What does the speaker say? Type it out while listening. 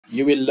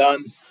you will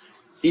learn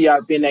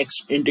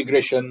ERPNext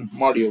integration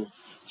module.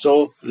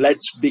 So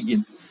let's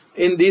begin.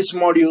 In this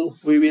module,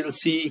 we will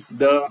see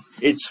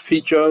its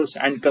features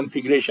and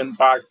configuration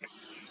part.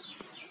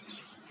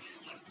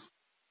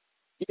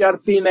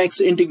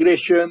 ERPNext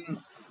integration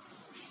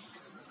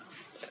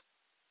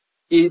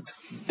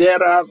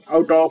there are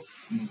out of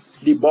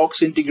the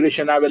box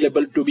integration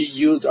available to be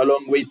used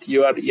along with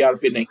your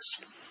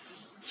ERPNext.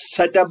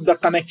 Set up the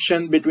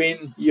connection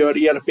between your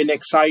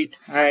ERPNext site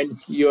and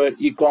your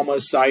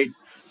e-commerce site.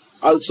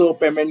 Also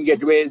payment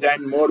gateways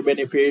and more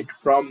benefit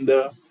from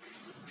the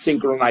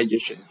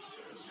synchronization.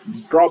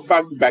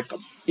 Dropback backup.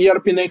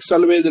 ERPNext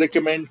always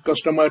recommend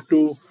customer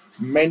to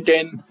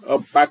maintain a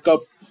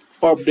backup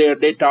of their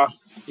data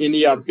in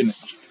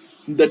ERPNext.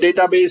 The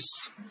database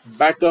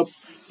backup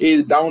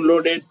is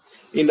downloaded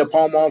in the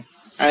form of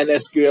an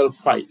SQL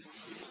file.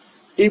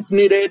 If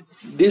needed,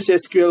 this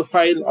SQL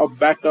file of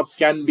backup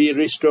can be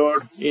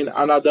restored in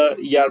another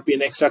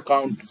ERPNext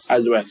account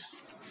as well.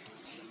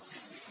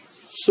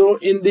 So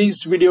in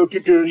this video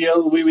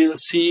tutorial, we will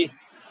see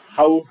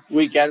how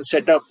we can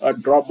set up a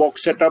Dropbox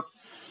setup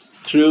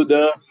through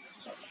the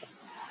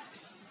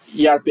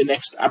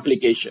ERPNext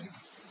application.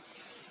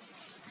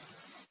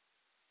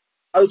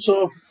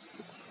 Also,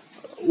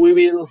 we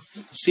will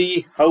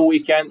see how we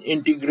can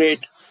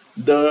integrate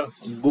the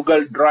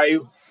Google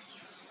Drive,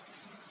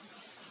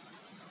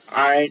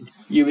 and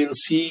you will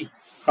see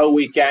how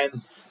we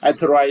can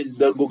authorize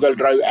the Google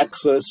Drive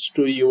access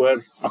to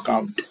your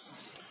account.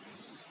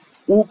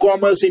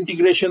 WooCommerce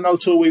integration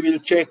also, we will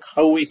check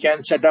how we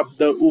can set up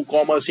the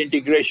WooCommerce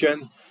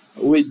integration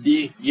with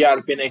the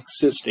ERPNext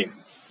system.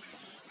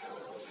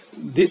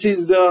 This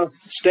is the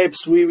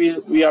steps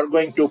we are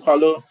going to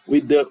follow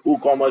with the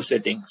WooCommerce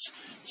settings.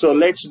 So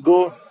let's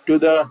go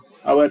to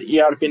our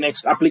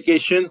ERPNext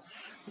application.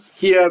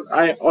 Here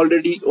I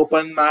already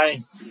opened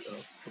my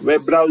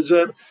web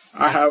browser.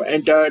 I have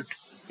entered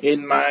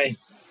in my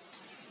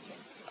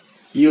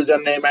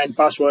username and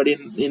password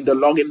in the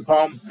login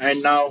form,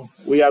 and now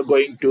we are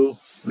going to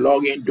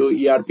log into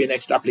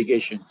ERPNext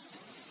application.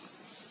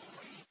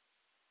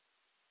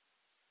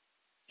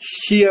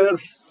 Here,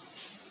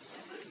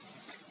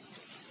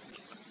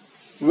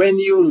 when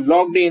you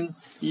logged in,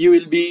 you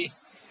will be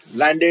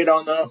landed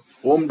on a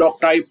home doc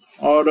type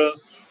or a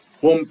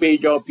home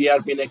page of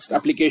ERPNext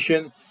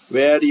application,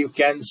 where you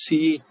can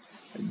see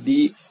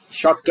the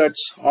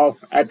shortcuts of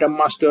Item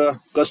Master,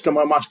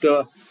 Customer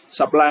Master,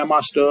 Supplier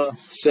Master,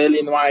 Sale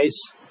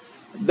Invoice.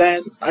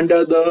 Then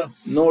under the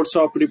nodes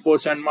of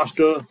reports and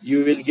master,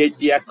 you will get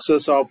the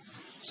access of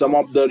some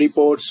of the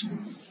reports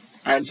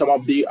and some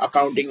of the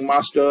accounting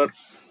master,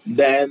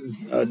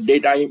 then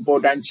data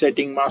import and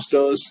setting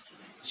masters,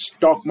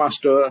 stock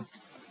master,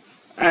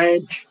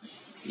 and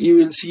you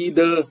will see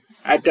the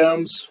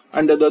items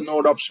under the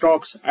node of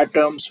stocks,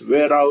 items,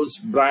 warehouse,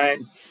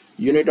 brand,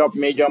 unit of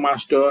measure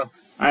master,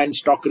 and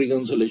stock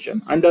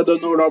reconciliation. Under the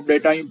node of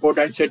data import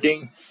and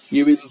setting,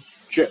 you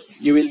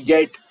will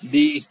get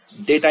the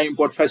data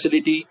import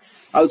facility.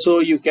 Also,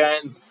 you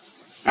can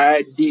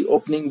add the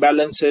opening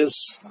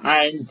balances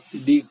and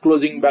the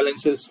closing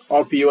balances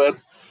of your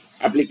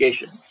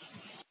application.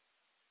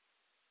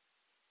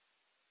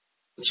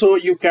 So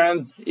you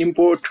can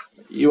import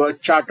your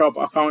chart of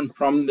account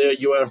from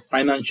your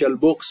financial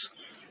books,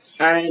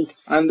 and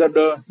under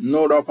the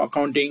node of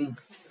accounting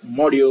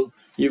module,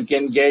 you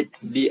can get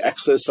the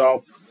access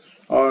of,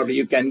 or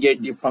you can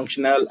get the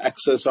functional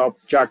access of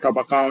chart of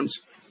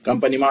accounts,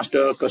 company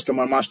master,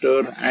 customer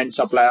master, and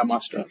supplier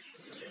master.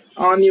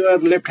 On your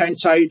left hand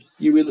side,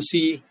 you will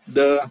see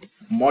the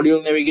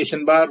module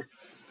navigation bar.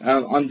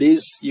 On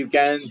this, you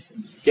can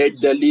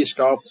get the list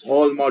of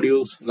all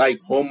modules like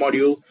home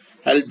module,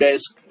 help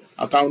desk,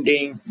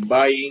 accounting,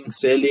 buying,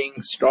 selling,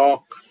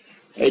 stock,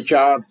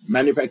 HR,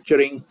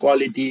 manufacturing,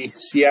 quality,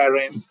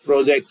 CRM,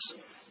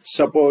 projects,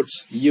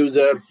 supports,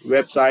 user,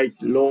 website,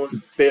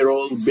 loan,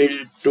 payroll,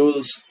 bill,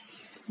 tools,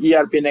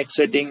 ERPNext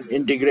setting,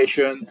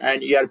 integration,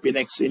 and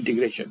ERPNext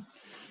integration.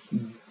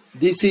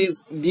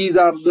 These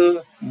are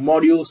the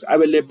modules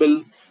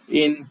available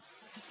in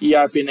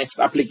ERPNext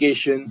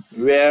application,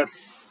 where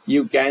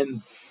you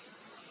can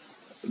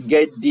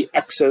get the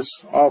access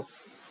of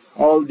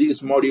all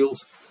these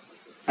modules,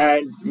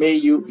 and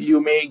you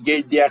may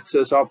get the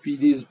access of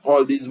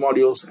all these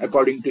modules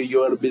according to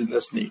your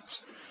business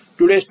needs.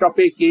 Today's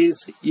topic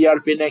is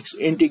ERPNext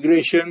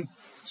integration,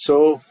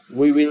 so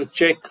we will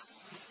check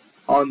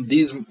on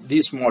this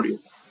module.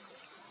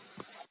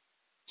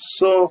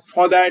 So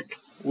for that,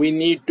 we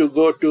need to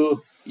go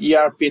to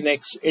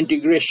ERPNext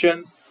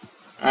integration,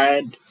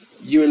 and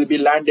you will be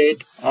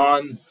landed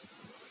on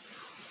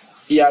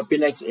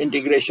ERPNext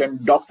integration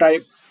doc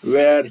type,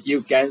 where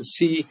you can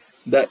see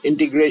the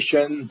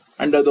integration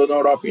under the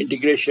node of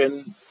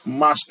integration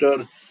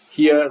master.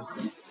 Here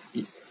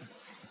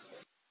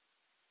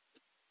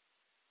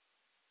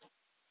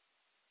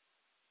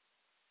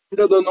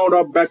under the node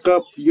of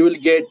backup, you will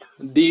get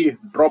the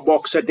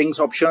Dropbox settings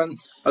option,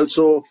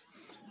 also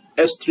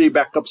S3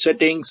 backup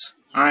settings,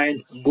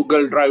 and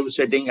Google Drive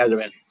setting as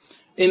well.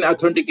 In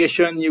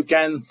authentication, you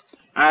can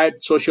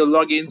add social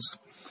logins,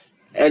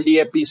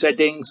 LDAP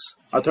settings,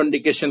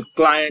 authentication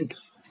client,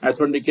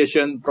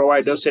 authentication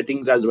provider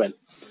settings as well.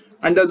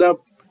 Under the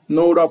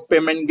node of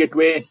payment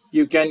gateway,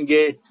 you can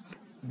get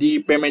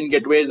the payment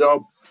gateways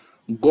of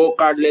Go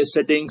cardless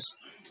settings,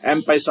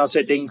 M-Pesa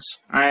settings,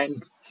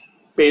 and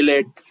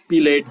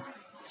PLAD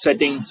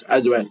settings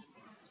as well.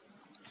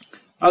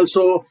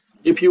 Also,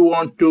 if you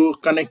want to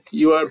connect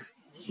your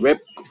web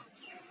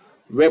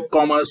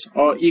commerce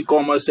or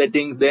e-commerce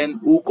settings, then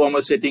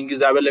WooCommerce setting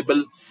is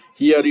available.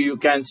 Here you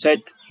can set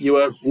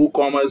your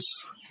WooCommerce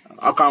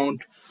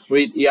account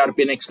with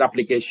ERPNext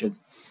application.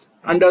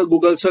 Under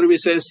Google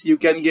services, you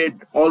can get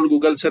all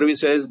Google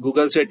services,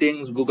 Google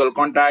settings, Google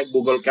Contact,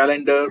 Google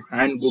Calendar,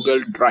 and Google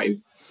Drive.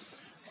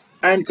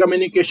 And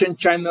communication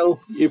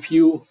channel, if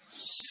you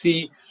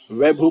see,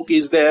 webhook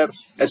is there,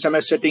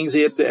 SMS settings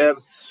is there,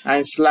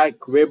 and Slack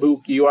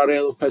webhook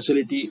URL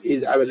facility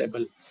is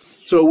available.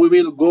 So we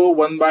will go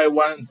one by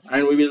one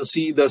and we will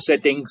see the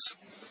settings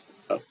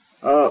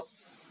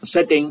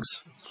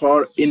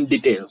for in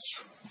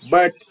details.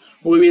 But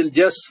we will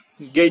just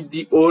get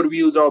the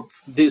overview of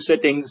these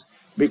settings,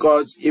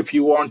 because if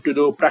you want to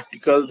do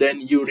practical, then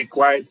you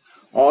require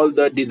all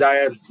the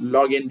desired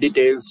login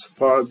details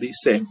for the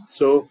same.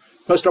 So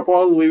first of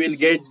all, we will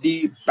get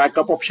the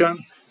backup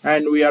option,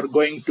 and we are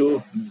going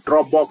to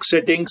Dropbox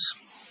settings.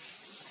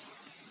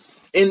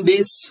 In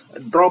this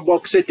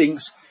Dropbox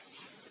settings,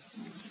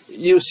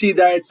 you see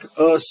that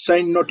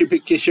send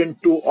notification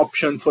to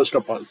option. First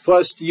of all,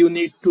 you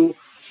need to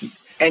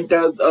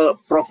enter the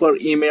proper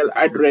email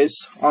address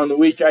on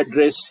which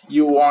address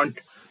you want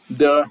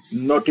the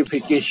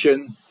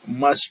notification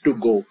must to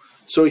go.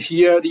 So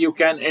here you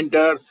can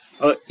enter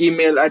an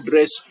email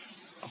address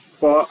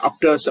for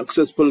after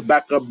successful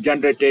backup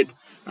generated,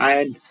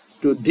 and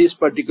to this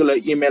particular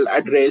email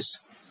address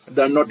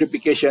the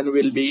notification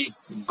will be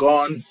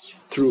gone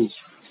through.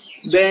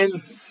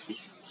 Then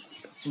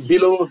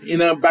below,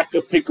 in a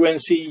backup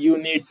frequency, you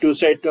need to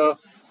set a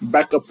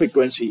backup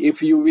frequency.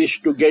 If you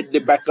wish to get the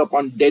backup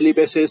on daily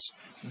basis,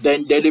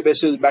 then daily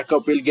basis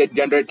backup will get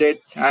generated,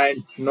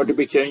 and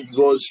notification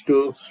goes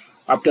to,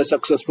 after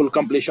successful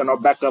completion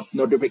of backup,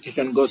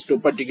 notification goes to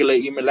particular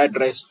email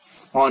address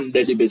on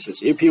daily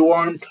basis. If you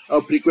want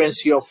a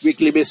frequency of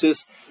weekly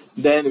basis,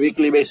 then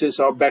weekly basis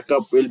of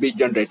backup will be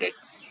generated.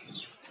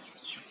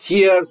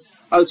 Here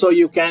also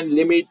you can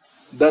limit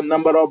the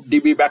number of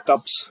DB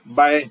backups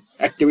by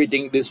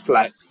activating this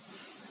flag.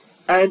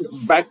 And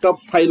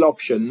backup file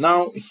option.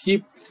 Now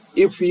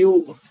if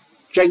you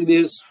check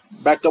this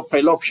backup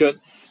file option,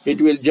 it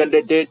will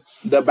generate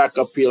the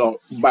backup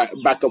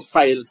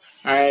file,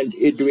 and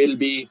it will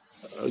be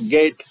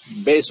get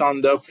based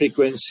on the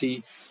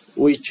frequency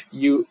which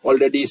you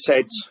already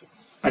set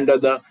under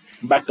the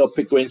backup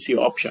frequency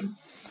option.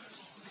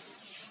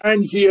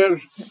 And here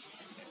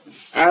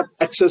app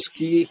access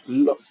key,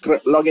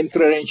 login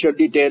credential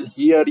detail.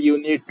 Here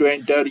you need to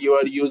enter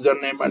your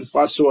username and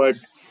password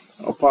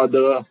for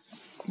the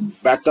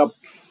backup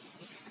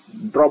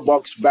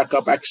Dropbox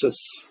backup access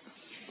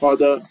for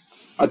the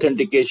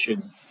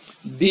authentication.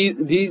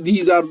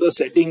 These are the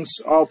settings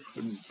of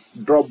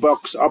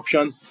Dropbox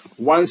option.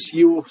 Once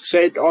you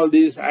set all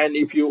these, and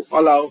if you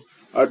allow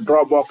a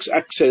Dropbox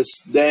access,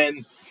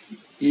 then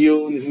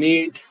you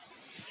need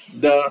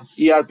the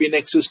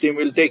ERPNext system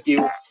will take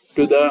you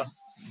to the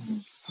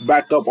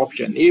backup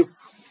option. If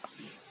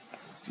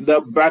the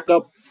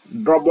backup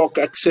Dropbox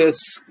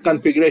access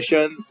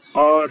configuration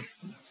or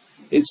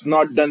it's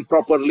not done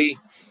properly,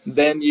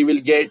 then you will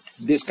get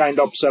this kind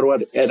of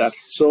server error.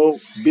 So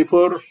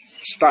before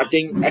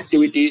starting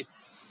activity,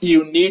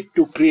 you need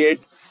to create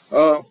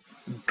a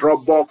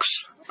Dropbox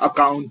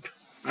account,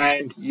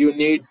 and you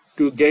need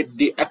to get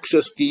the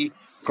access key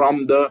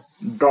from the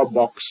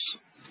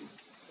Dropbox.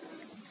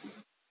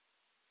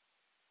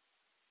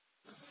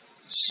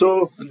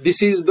 So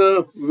this is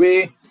the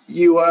way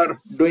you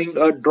are doing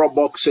a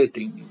Dropbox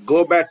setting.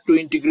 Go back to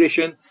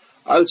integration.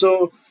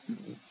 Also,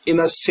 in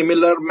a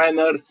similar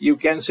manner, you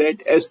can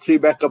set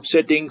S3 backup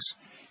settings.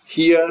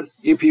 Here,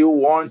 if you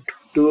want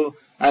to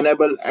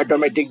enable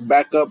automatic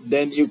backup,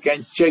 then you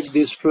can check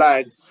this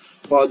flag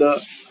for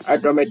the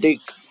automatic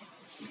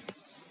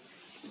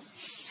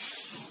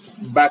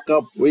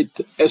backup with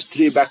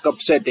S3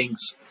 backup settings.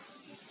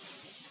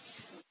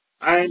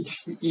 And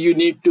you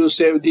need to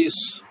save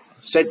this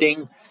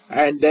setting,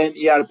 and then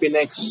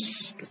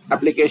ERPNext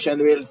application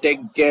will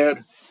take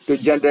care to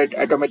generate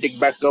automatic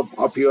backup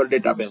of your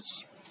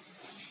database.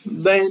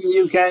 Then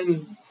you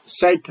can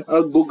set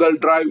a Google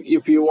Drive.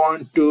 If you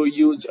want to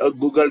use a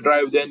Google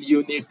Drive, then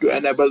you need to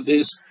enable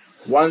this.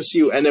 Once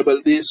you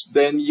enable this,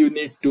 then you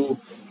need to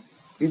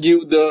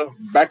give the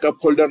backup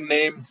folder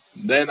name.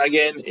 Then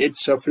again,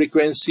 it's a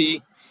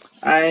frequency,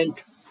 and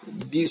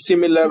the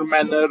similar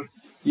manner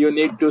you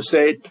need to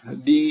set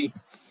the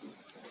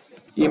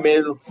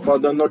email for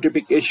the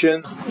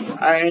notification,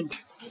 and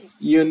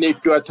you need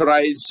to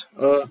authorize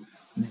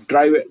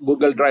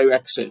Google Drive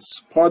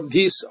access. For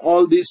this,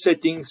 all these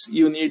settings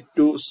you need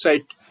to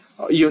set,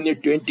 you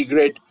need to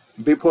integrate.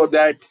 Before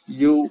that,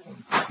 you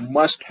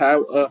must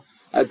have a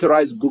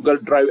authorized Google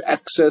Drive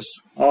access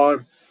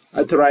or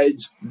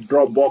authorized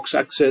Dropbox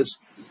access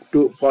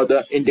for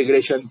the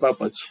integration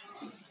purpose.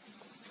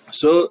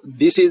 So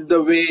this is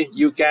the way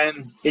you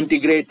can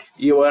integrate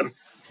your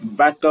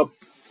backup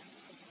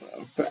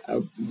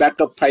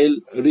file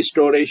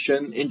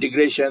restoration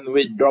integration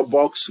with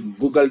Dropbox,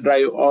 Google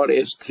Drive or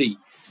S3.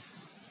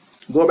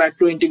 Go back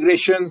to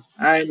integration,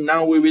 and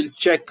now we will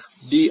check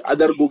the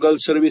other Google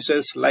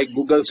services like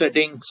Google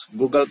Settings,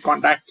 Google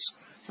Contacts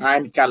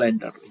and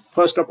Calendar.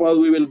 First of all,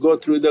 we will go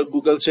through the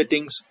Google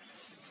Settings.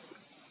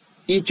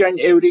 Each and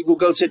every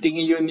Google setting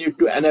you need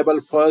to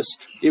enable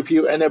first. If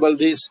you enable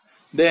this,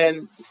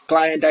 then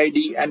client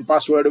ID and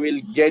password will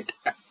get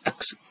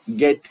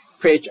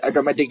fetched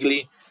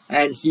automatically.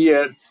 And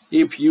here,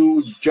 if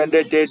you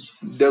generated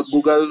the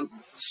Google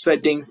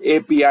Settings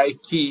API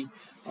key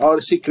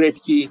or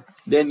secret key,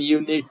 then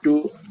you need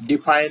to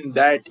define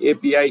that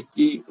API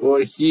key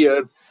over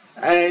here.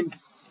 And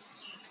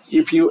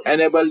if you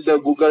enable the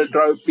Google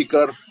Drive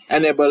Picker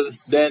enable,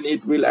 then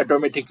it will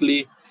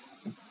automatically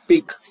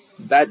pick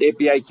that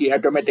API key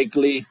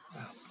automatically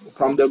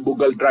from the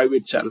Google Drive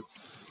itself.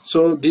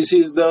 So this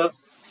is the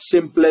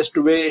simplest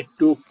way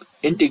to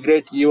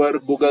integrate your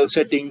Google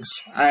Settings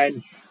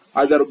and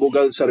other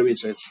Google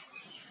services.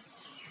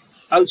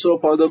 Also,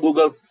 for the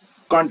Google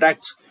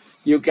Contacts,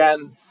 you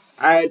can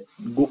add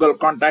Google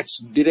Contacts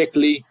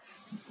directly,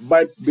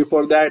 but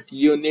before that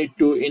you need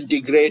to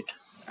integrate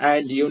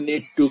and you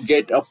need to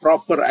get a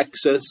proper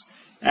access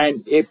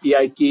and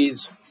API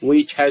keys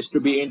which has to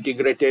be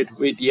integrated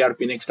with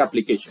ERPNext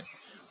application.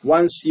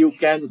 Once you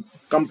can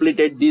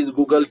completed this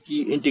Google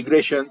key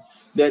integration,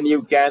 then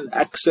you can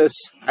access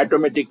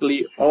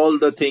automatically all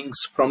the things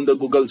from the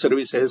Google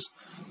services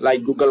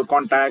like Google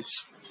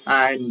Contacts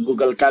and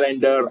Google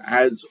Calendar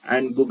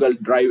and Google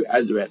Drive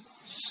as well.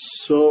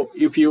 So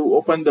if you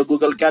open the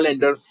Google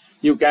Calendar,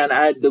 you can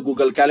add the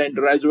Google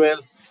Calendar as well.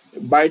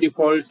 By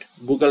default,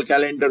 Google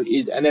Calendar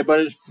is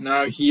enabled.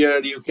 Now here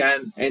you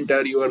can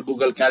enter your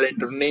Google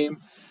Calendar name,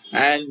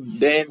 and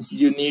then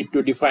you need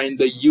to define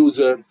the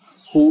user,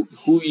 who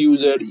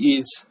user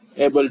is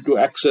able to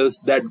access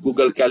that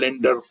Google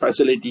Calendar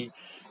facility.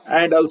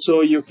 And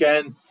also you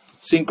can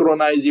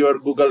synchronize your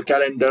Google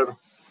Calendar,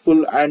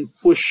 pull and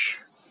push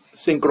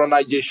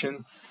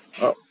synchronization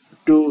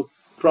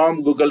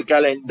from Google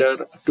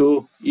Calendar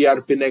to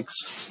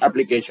ERPNext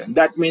application.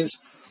 That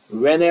means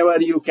whenever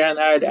you can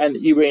add an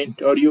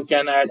event or you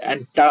can add a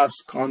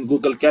task on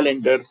Google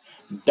Calendar,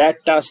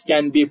 that task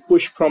can be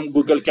pushed from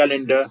Google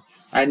Calendar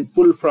and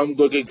pulled from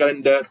Google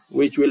Calendar,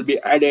 which will be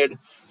added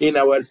in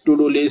our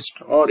to-do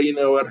list or in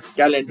our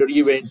calendar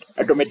event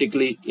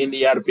automatically in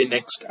the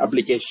ERPNext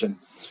application.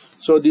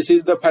 So this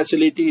is the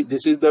facility,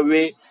 this is the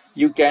way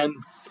you can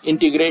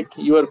integrate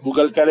your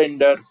Google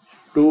Calendar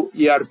to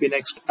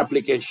ERPNext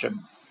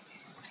application.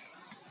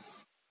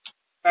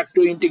 Back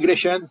to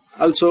integration,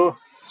 also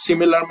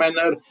similar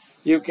manner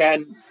you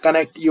can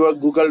connect your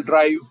Google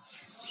Drive.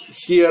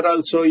 Here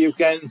also you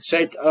can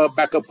set a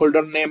backup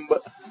folder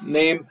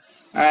name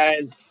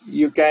and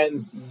you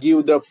can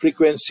give the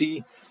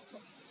frequency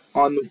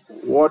on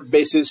what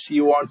basis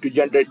you want to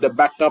generate the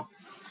backup.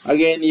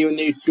 Again, you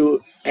need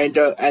to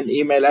enter an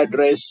email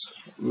address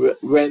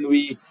when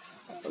we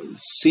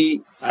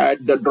see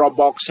at the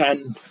Dropbox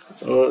and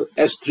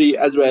S3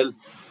 as well.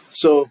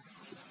 So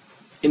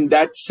in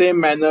that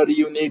same manner,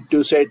 you need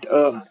to set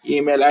an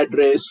email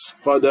address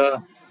for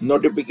the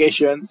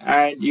notification,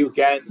 and you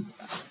can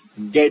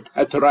get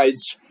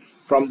authorized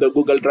from the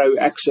Google Drive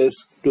access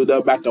to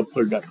the backup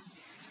folder.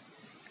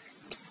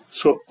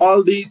 So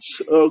all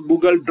these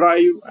Google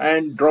Drive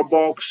and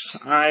Dropbox,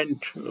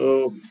 and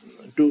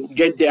to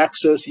get the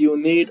access, you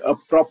need a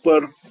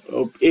proper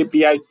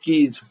API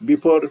keys.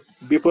 Before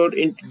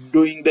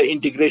doing the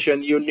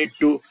integration, you need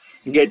to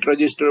get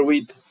registered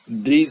with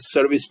these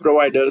service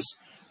providers,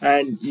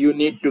 and you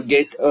need to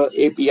get a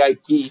API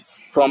key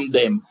from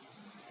them.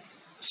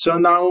 So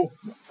now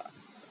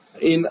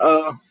in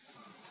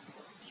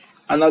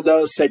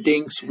another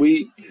settings,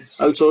 we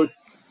also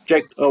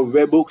check a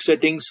webhook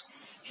settings.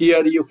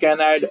 Here you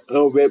can add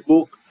a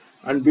webhook,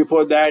 and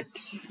before that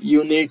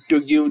you need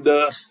to give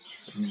the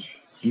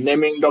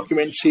naming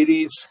document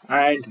series,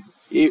 and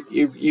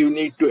if you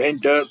need to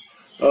enter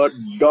a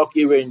doc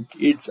event,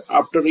 it's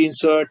after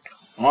insert,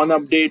 on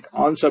update,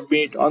 on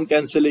submit, on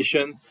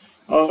cancellation,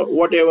 or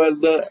whatever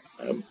the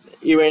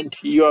event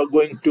you are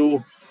going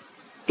to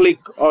click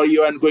or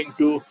you are going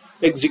to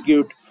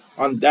execute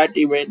on that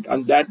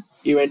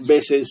event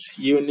basis,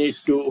 you need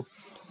to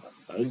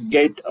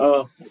get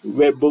a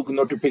webhook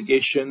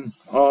notification,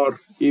 or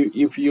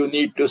if you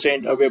need to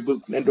send a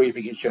webhook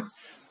notification.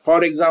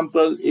 For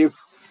example, if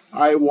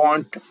I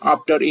want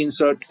after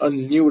insert a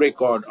new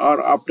record,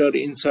 or after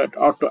insert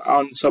or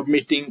on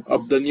submitting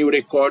of the new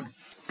record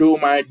to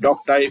my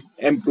doc type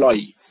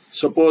employee.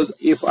 Suppose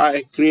if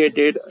I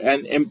created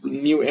an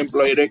new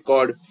employee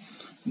record,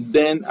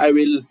 then I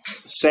will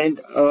send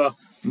a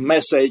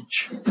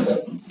message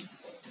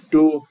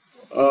to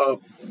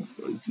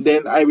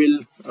then I will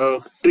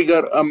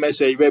trigger a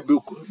message,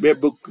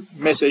 webhook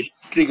message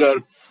trigger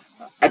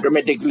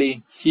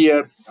automatically.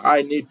 Here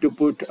I need to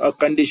put a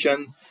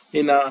condition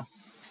in the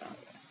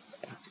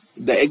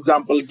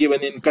example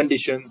given in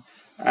condition,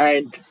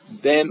 and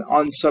then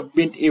on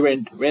submit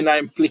event, when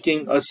I'm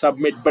clicking a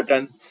submit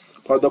button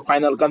for the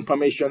final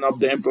confirmation of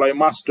the employee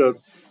master,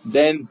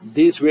 then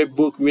this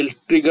webbook will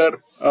trigger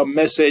a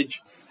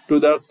message to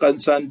the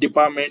concerned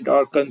department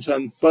or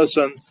concerned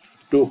person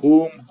to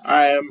whom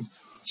I am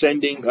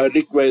sending a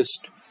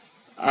request,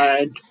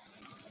 and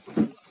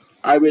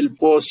I will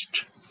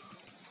post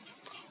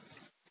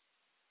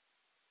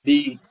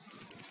the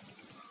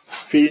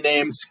field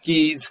names,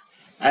 keys,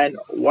 and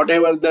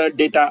whatever the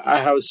data I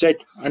have set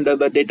under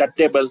the data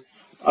table.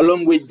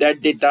 Along with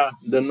that data,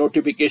 the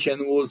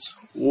notification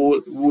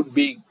would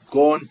be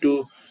gone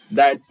to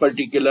that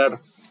particular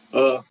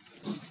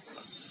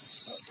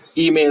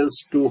emails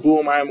to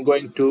whom I am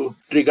going to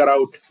trigger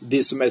out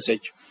this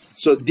message.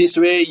 So this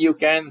way you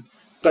can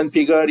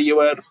configure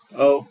your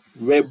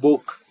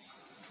webbook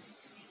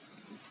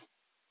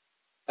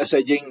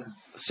messaging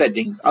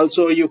settings.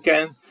 Also, you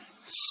can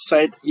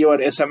set your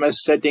SMS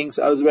settings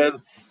as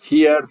well.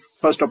 Here,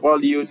 first of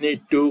all, you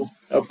need to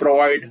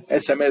provide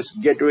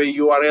SMS gateway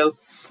URL,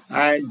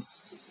 and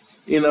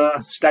in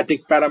a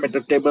static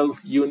parameter table,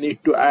 you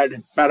need to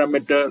add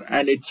parameter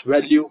and its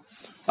value.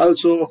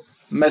 Also,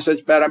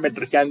 message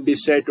parameter can be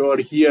set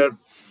over here,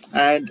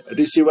 and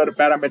receiver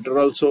parameter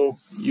also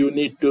you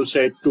need to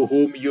set to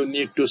whom you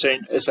need to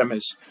send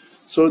SMS.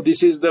 So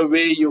this is the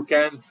way you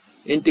can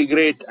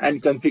integrate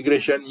and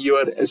configuration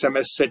your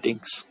SMS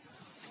settings.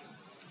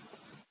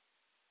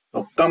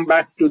 Now come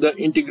back to the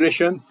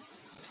integration,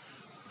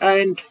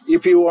 and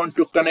if you want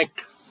to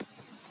connect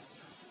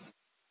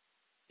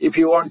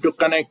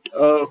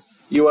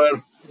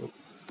your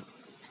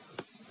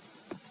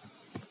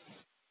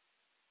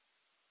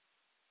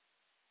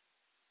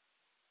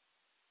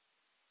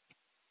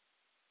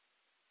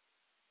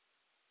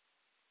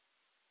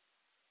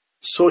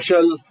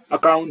social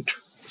account,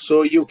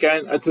 so you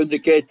can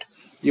authenticate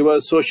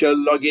your social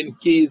login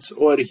keys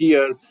over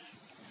here.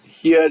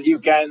 Here you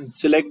can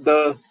select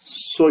the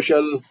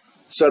social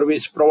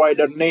service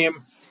provider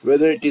name,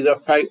 whether it is a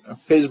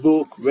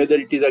Facebook, whether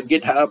it is a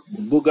GitHub,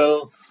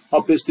 Google,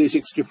 Office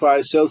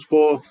 365,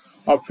 Salesforce,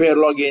 or Fair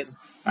Login,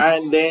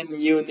 and then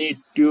you need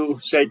to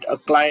set a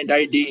client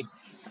ID,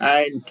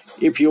 and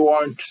if you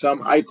want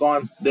some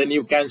icon, then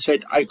you can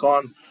set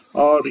icon,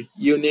 or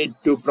you need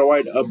to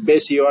provide a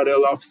base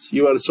URL of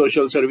your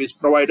social service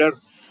provider.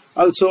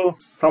 Also,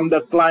 from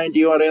the client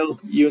URL,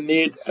 you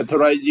need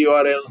authorized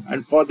URL,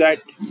 and for that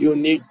you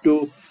need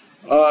to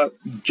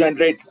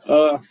generate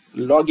a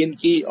login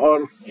key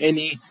or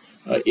any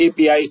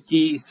API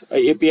keys,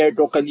 API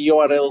token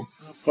URL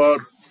for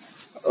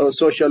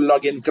social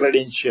login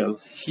credential.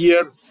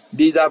 Here,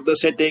 these are the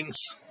settings.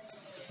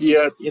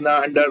 Here in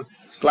under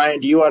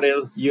client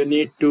URL, you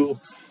need to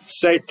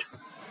set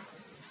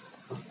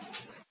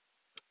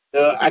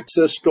the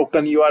access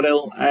token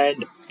URL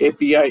and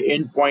API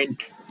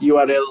endpoint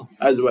URL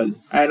as well,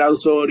 and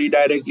also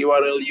redirect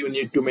URL you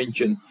need to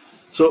mention.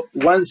 So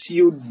once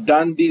you've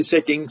done these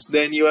settings,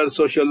 then your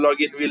social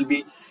login will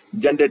be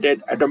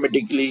generated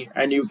automatically,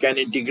 and you can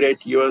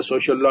integrate your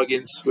social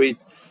logins with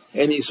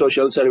any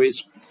social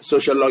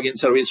login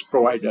service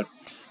provider.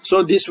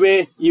 So this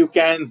way you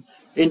can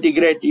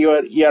integrate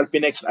your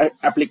ERPNext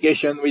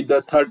application with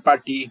the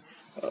third-party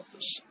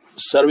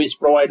service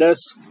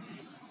providers.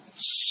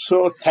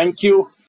 So thank you